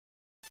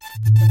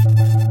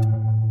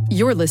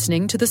You're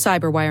listening to the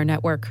Cyberwire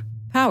Network,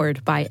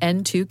 powered by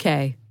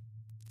N2K.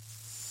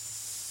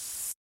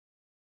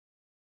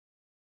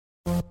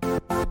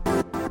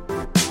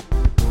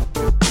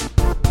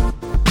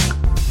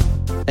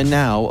 And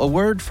now, a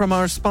word from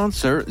our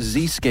sponsor,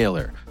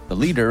 Zscaler, the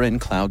leader in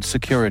cloud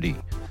security.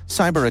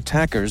 Cyber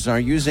attackers are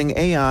using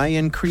AI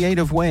in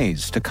creative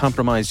ways to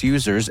compromise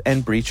users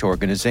and breach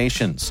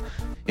organizations.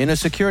 In a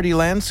security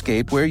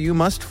landscape where you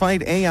must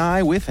fight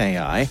AI with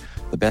AI,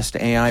 the best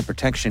AI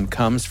protection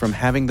comes from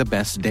having the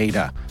best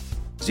data.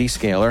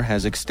 Zscaler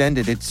has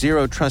extended its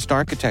zero-trust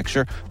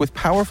architecture with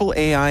powerful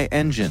AI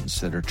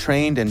engines that are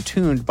trained and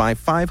tuned by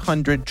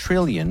 500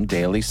 trillion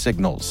daily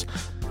signals.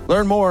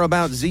 Learn more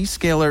about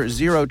Zscaler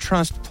Zero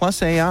Trust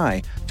Plus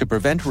AI to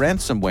prevent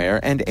ransomware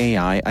and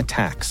AI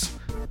attacks.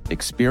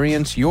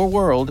 Experience your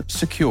world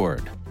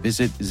secured.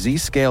 Visit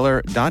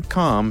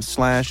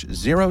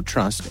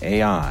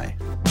zscaler.com/zerotrustai.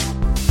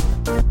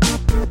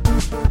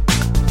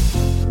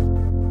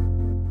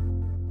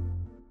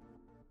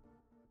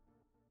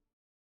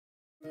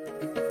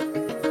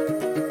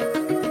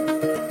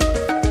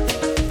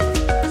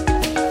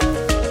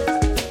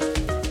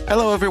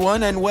 Hello,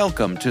 everyone, and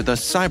welcome to the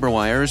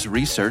CyberWire's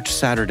Research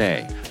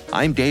Saturday.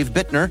 I'm Dave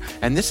Bittner,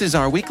 and this is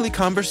our weekly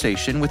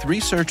conversation with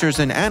researchers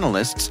and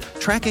analysts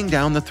tracking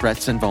down the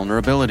threats and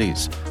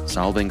vulnerabilities,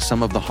 solving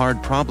some of the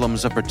hard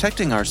problems of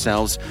protecting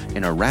ourselves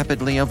in a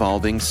rapidly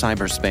evolving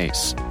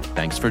cyberspace.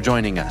 Thanks for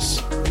joining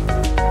us.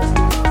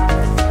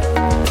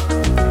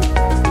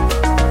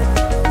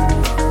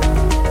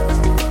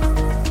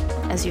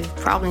 As you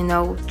probably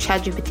know,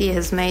 ChatGPT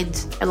has made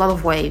a lot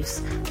of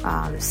waves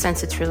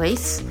since its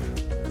release.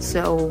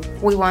 So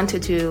we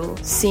wanted to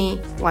see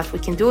what we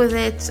can do with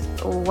it,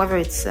 whether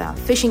it's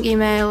phishing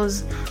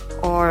emails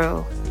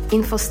or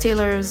info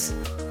stealers,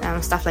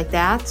 stuff like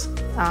that.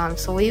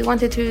 So we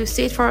wanted to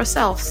see it for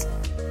ourselves.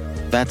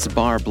 That's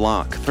Bar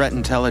Block, threat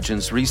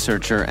intelligence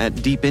researcher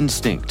at Deep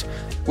Instinct.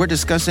 We're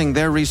discussing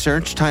their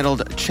research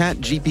titled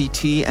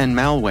ChatGPT and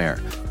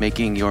Malware,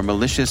 Making Your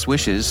Malicious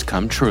Wishes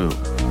Come True.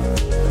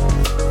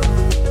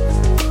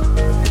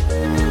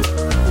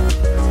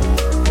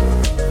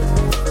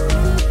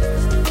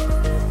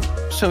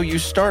 So you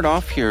start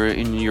off here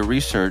in your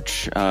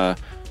research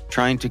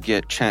trying to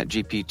get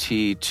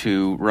ChatGPT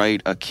to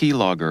write a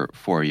keylogger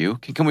for you.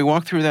 Can we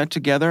walk through that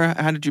together?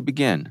 How did you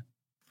begin?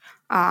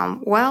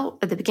 Well,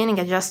 at the beginning,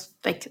 I just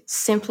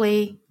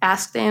simply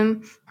asked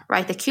him,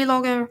 write a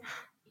keylogger.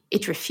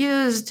 It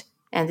refused,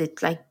 and it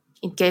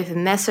gave a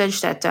message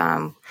that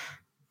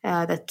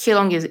that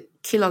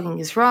keylogging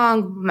is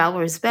wrong,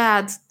 malware is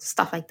bad,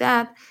 stuff like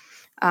that.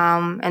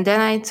 And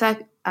then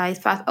I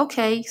thought,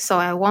 okay, so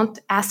I won't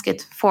ask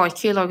it for a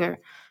keylogger.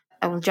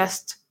 I will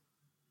just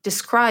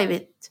describe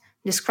to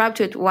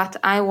it what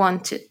I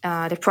want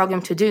the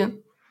program to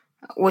do,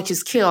 which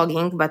is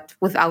keylogging, but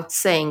without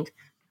saying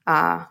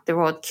the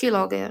word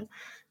keylogger,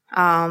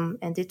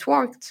 and it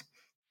worked.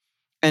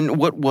 And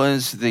what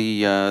was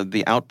the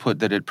output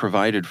that it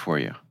provided for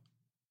you?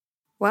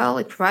 Well,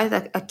 it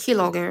provided a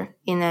keylogger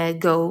in a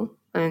Go,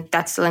 and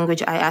that's the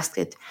language I asked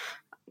it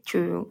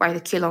to write a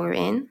keylogger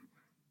in.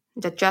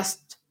 That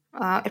just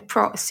a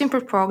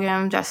simple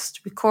program just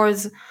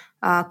records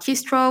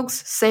keystrokes,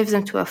 saves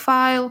them to a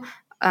file.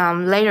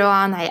 Later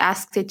on, I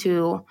asked it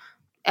to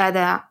add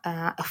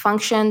a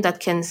function that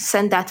can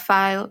send that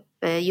file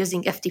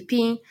using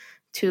FTP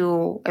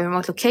to a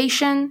remote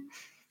location,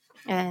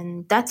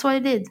 and that's what I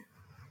did.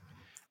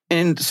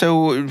 And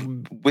so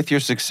with your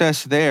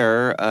success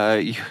there,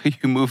 you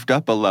moved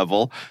up a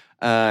level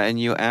and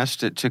you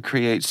asked it to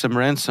create some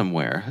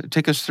ransomware.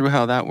 Take us through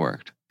how that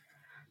worked.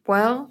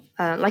 Well,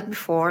 like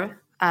before,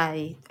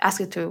 I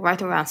asked it to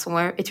write a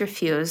ransomware. It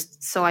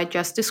refused, so I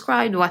just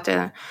described what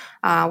the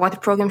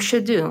program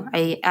should do.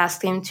 I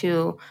asked him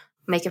to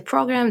make a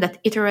program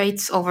that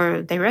iterates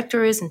over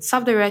directories and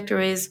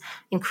subdirectories,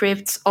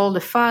 encrypts all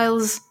the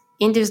files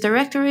in these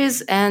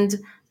directories, and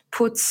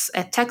puts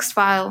a text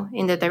file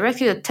in the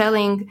directory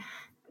telling,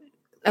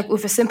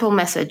 with a simple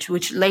message,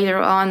 which later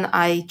on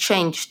I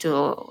changed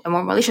to a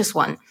more malicious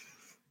one.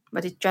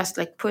 But it just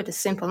put a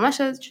simple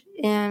message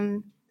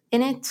in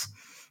it,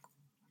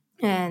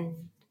 and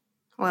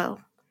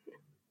well,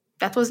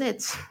 that was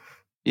it.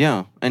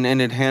 Yeah, and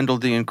it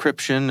handled the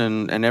encryption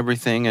and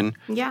everything, and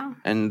Yeah.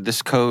 And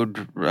this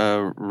code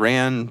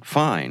ran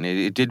fine.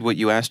 It did what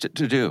you asked it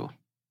to do.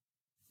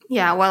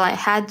 Yeah, well, I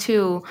had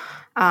to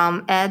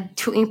add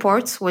 2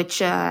 imports, which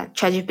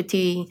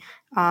ChatGPT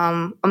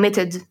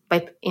omitted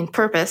in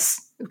purpose,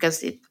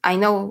 because I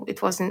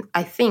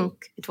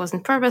think it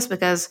wasn't purpose,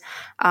 because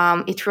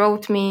it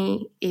wrote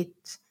me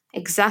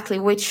exactly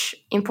which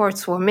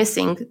imports were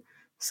missing,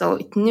 so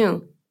it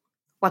knew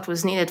what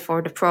was needed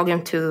for the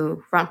program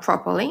to run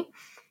properly.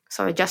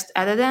 So I just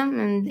added them,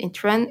 and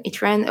it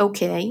ran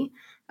okay,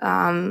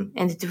 and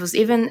it was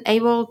even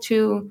able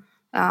to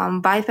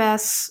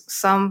bypass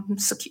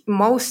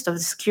most of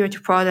the security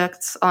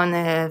products on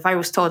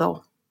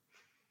VirusTotal.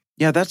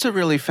 Yeah, that's a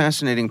really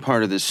fascinating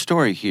part of this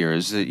story here,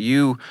 is that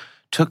you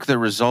took the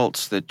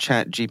results that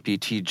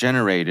ChatGPT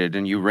generated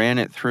and you ran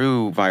it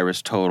through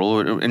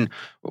VirusTotal. And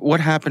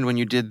what happened when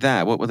you did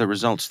that? What were the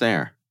results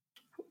there?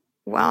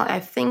 Well, I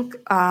think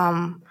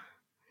one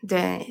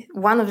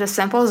of the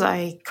samples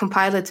I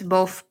compiled to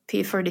both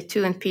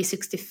P32 and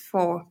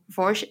P64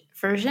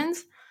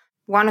 versions.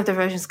 One of the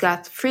versions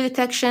got 3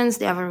 detections,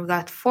 the other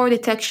got 4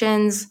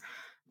 detections.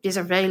 These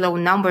are very low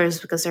numbers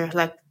because there are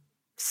like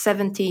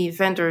 70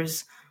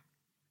 vendors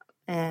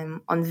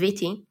on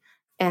VT,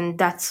 and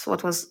that's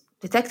what was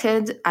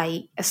detected.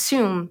 I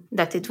assume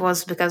that it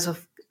was because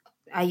of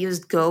I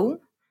used Go,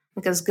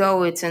 because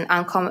Go is an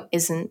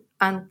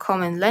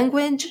uncommon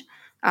language,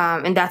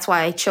 and that's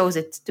why I chose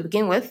it to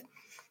begin with.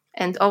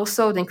 And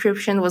also, the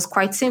encryption was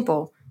quite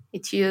simple.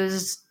 It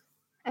used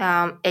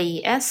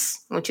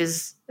AES, which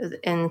is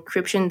an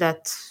encryption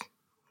that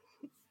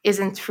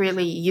isn't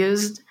really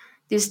used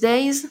these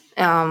days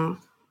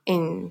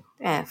in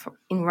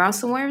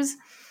ransomwares.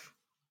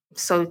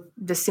 So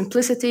the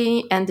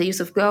simplicity and the use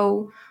of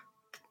Go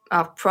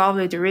are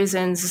probably the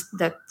reasons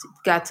that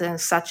it got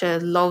such a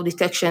low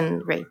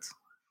detection rate.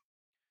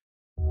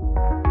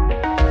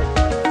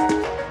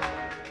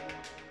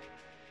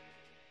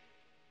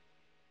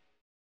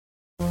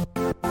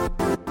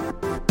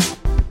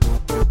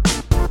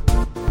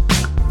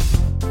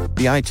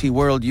 The IT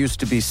world used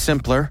to be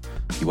simpler.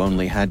 You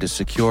only had to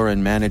secure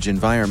and manage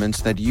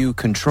environments that you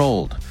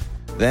controlled.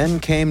 Then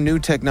came new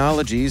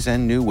technologies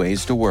and new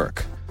ways to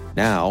work.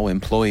 Now,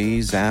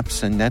 employees,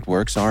 apps, and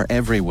networks are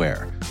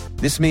everywhere.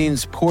 This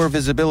means poor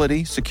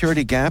visibility,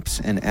 security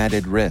gaps, and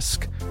added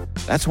risk.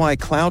 That's why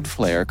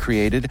Cloudflare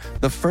created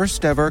the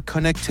first-ever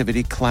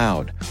connectivity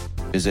cloud.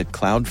 Visit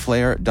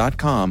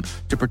cloudflare.com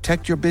to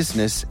protect your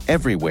business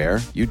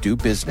everywhere you do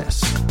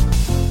business.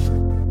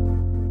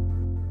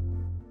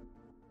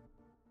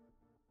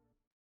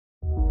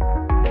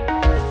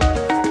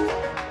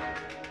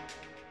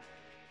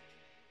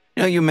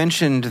 You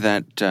mentioned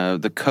that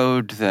the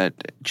code that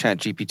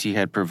ChatGPT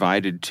had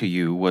provided to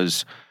you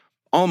was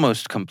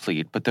almost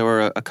complete, but there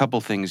were a couple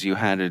things you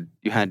had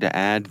to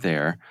add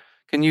there.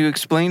 Can you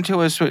explain to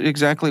us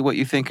exactly what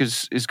you think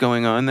is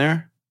going on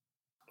there?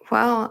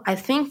 Well, I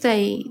think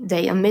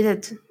they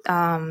omitted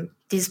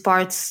these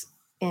parts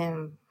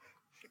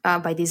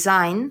by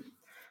design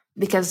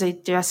because they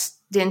just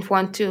didn't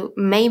want to.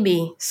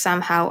 Maybe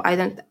somehow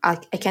I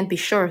can't be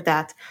sure of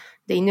that.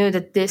 They knew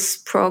that this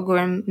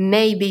program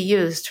may be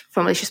used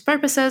for malicious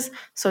purposes,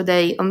 so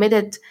they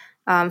omitted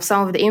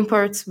some of the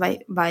imports by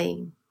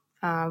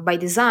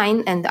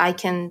design, and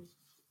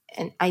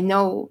I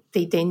know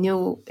they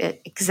knew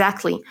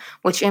exactly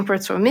which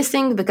imports were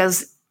missing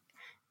because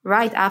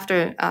right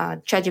after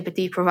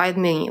ChatGPT provided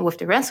me with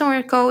the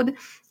ransomware code,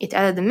 it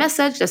added a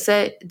message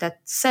that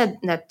said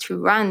that to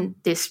run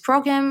this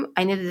program,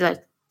 I needed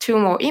like 2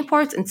 more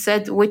imports and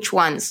said which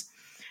ones.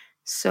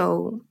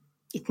 So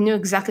it knew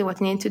exactly what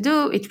it needed to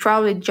do. It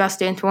probably just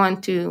didn't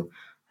want to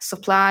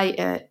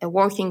supply a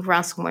working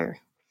ransomware.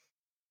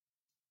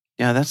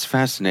 Yeah, that's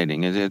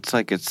fascinating. It's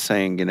like it's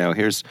saying,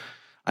 here's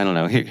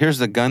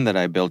the gun that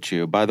I built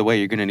you. By the way,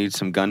 you're going to need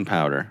some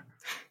gunpowder.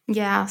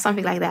 Yeah,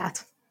 something like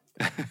that.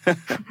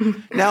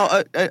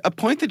 Now, a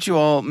point that you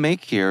all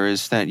make here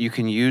is that you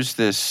can use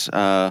this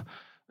to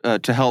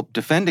help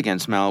defend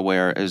against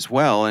malware as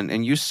well,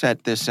 and you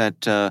set this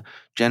at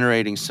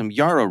generating some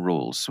Yarrow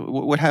rules.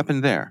 What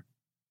happened there?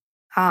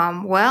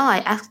 Well, I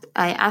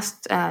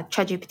asked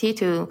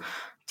ChatGPT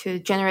to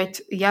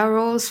generate YAR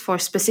rules for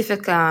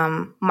specific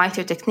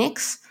MITRE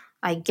techniques.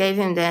 I gave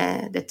him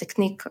the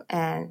technique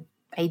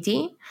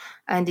ID,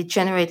 and it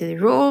generated a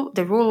rule.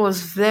 The rule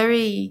was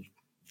very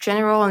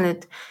general,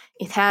 and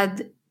it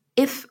had,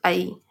 if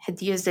I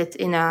had used it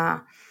in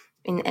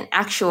an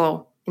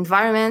actual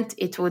environment,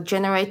 it would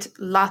generate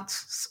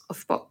lots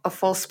of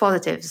false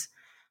positives.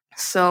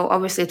 So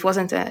obviously, it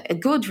wasn't a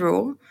good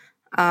rule.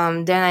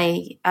 Then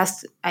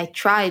I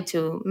tried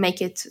to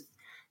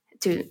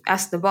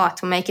ask the bot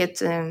to make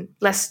it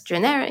less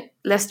general,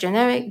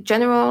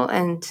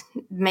 and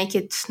make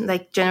it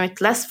like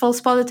generate less false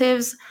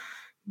positives.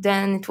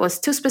 Then it was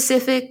too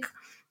specific.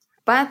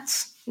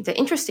 But the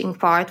interesting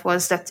part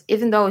was that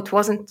even though it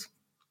wasn't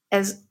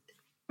as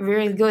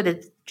really good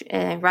at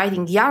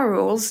writing YAR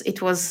rules,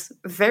 it was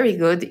very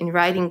good in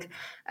writing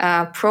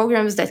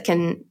programs that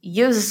can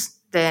use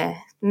the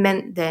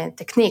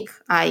technique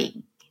I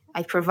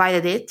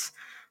provided it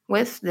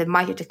with, the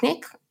MITRE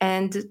technique,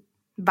 and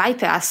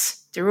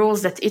bypass the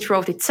rules that it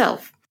wrote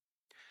itself.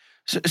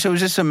 So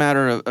is this a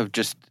matter of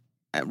just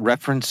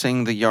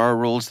referencing the YAR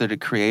rules that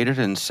it created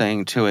and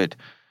saying to it,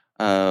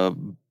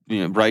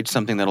 write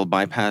something that'll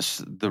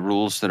bypass the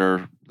rules that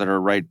are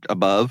right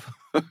above?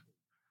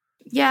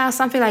 Yeah,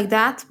 something like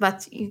that.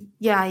 But you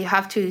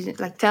have to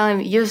like tell him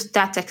use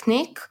that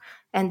technique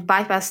and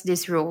bypass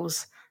these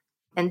rules.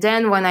 And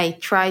then when I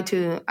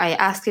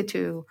asked it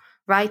to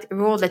write a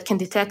rule that can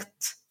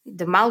detect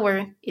the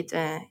malware it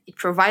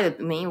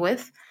provided me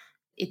with,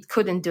 it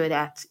couldn't do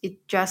that.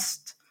 It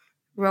just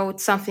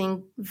wrote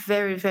something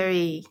very,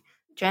 very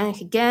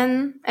generic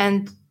again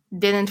and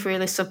didn't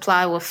really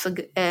supply with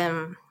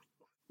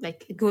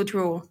like a good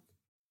rule.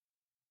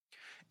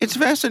 It's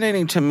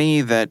fascinating to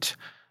me that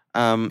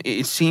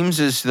it seems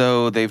as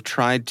though they've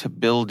tried to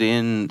build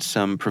in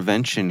some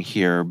prevention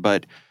here,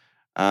 but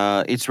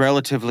it's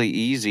relatively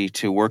easy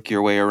to work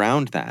your way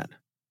around that.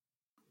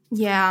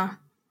 Yeah,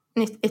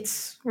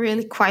 it's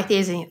really quite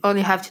easy. All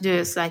you have to do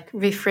is like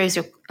rephrase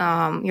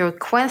your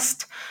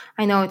request.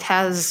 I know it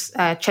has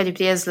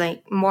ChatGPT has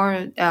like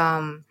more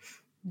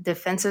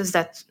defenses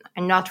that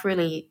are not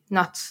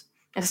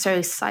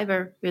necessarily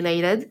cyber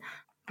related,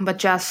 but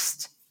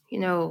just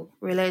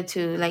related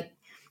to like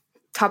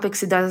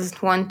topics it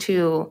doesn't want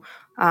to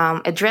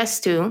address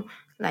to,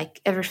 like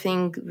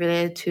everything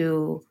related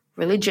to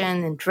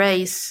religion and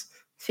race,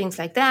 things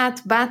like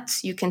that. But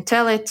you can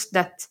tell it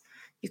that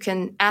you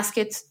can ask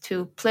it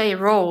to play a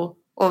role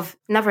of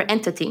another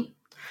entity.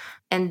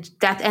 And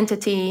that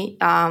entity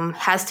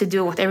has to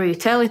do whatever you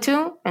tell it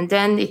to. And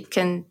then it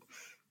can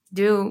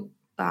do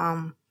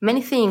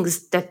many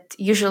things that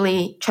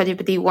usually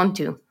ChatGPT won't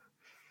do.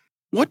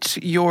 What's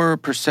your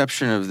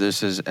perception of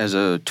this as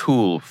a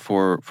tool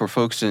for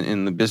folks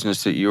in the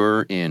business that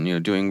you're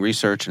in, doing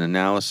research and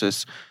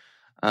analysis?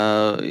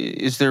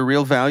 Is there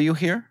real value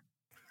here?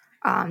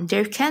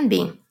 There can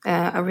be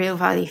a real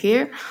value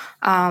here.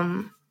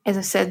 As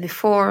I said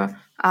before,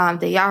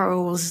 the YARA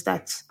rules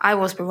that I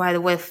was provided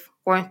with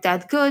weren't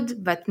that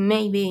good, but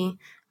maybe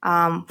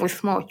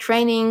with more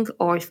training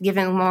or if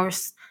given more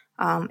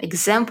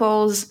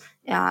examples,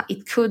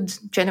 it could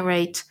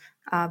generate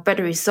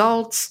better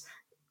results.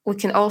 We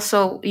can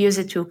also use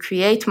it to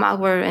create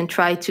malware and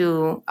try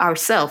to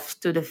ourselves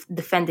to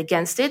defend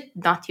against it,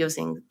 not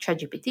using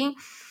ChatGPT,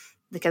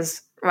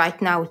 because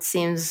right now it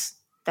seems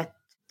that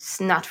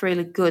it's not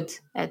really good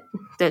at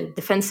the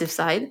defensive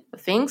side of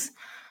things.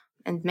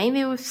 And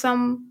maybe with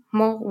some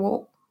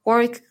more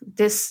work,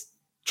 this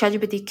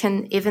ChatGPT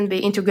can even be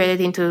integrated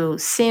into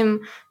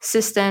SIEM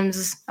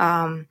systems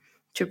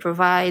to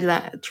provide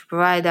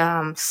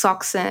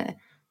SOC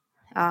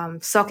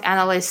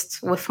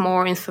analysts with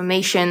more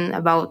information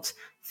about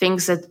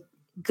things that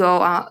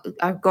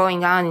are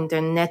going on in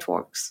their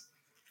networks.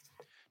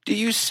 Do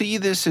you see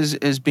this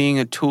as being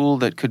a tool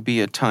that could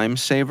be a time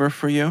saver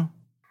for you?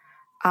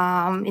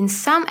 In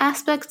some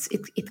aspects,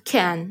 it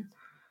can.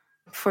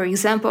 For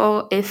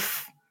example,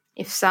 if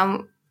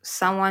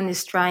someone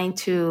is trying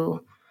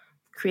to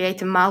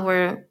create a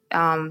malware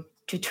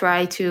to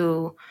try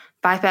to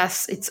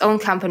bypass its own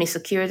company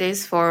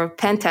securities for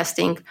pen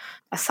testing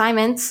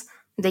assignments,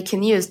 they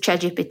can use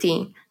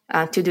ChatGPT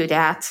to do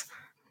that.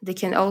 They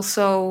can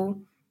also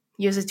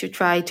use it to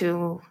try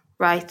to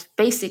write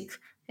basic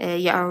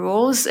YARA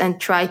rules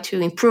and try to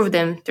improve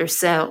them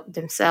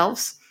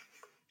themselves.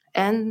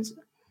 And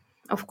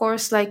of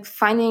course, like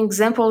finding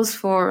examples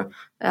for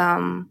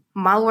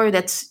malware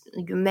that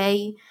you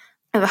may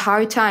have a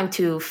hard time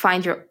to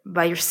find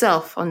by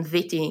yourself on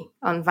VT,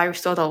 on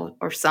VirusTotal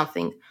or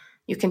something.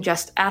 You can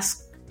just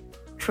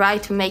try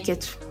to make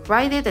it,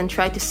 write it, and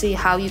try to see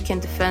how you can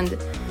defend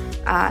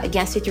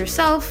against it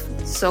yourself.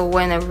 So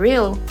when a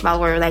real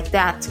malware like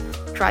that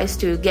tries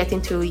to get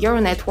into your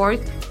network,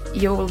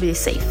 you will be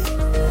safe.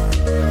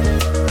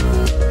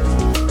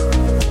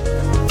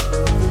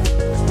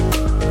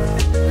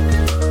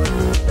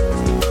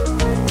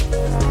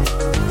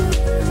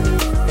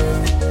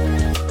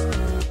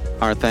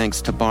 Our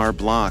thanks to Bar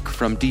Block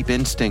from Deep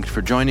Instinct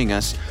for joining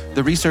us.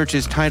 The research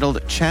is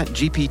titled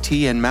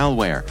ChatGPT and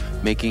Malware,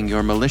 Making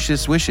Your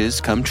Malicious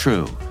Wishes Come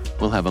True.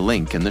 We'll have a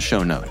link in the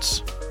show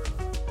notes.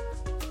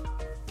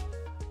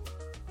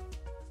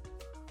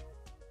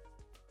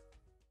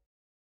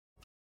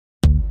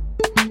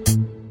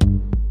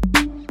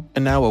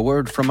 And now a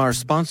word from our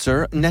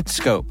sponsor,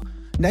 Netskope.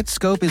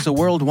 Netskope is a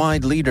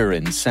worldwide leader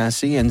in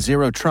SASE and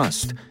Zero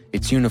Trust.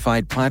 Its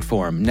unified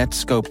platform,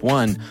 Netskope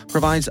One,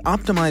 provides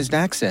optimized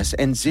access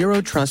and zero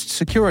trust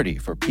security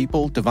for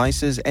people,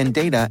 devices, and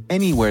data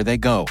anywhere they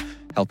go,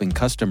 helping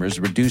customers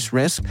reduce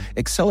risk,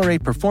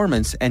 accelerate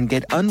performance, and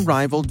get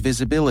unrivaled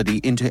visibility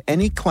into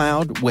any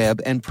cloud,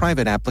 web, and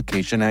private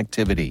application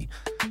activity.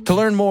 To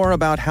learn more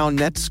about how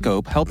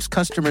Netskope helps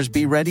customers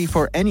be ready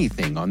for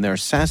anything on their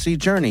SASE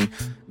journey,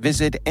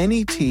 visit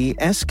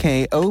netskope.com.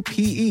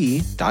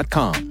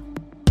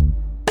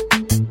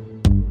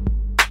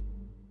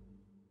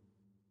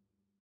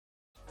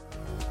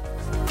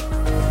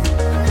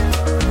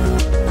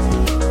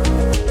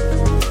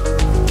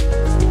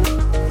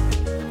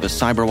 The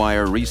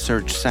CyberWire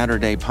Research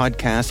Saturday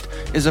podcast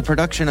is a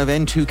production of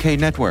N2K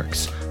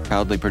Networks,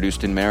 proudly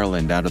produced in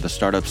Maryland out of the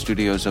startup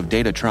studios of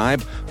Data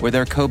Tribe, where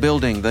they're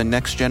co-building the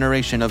next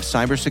generation of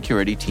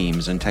cybersecurity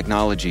teams and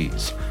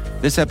technologies.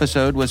 This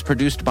episode was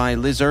produced by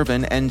Liz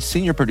Irvin and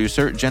senior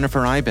producer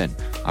Jennifer Iben.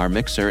 Our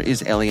mixer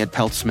is Elliot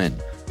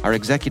Peltzman. Our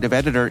executive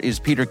editor is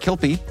Peter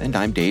Kilpie, and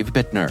I'm Dave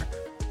Bittner.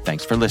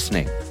 Thanks for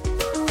listening.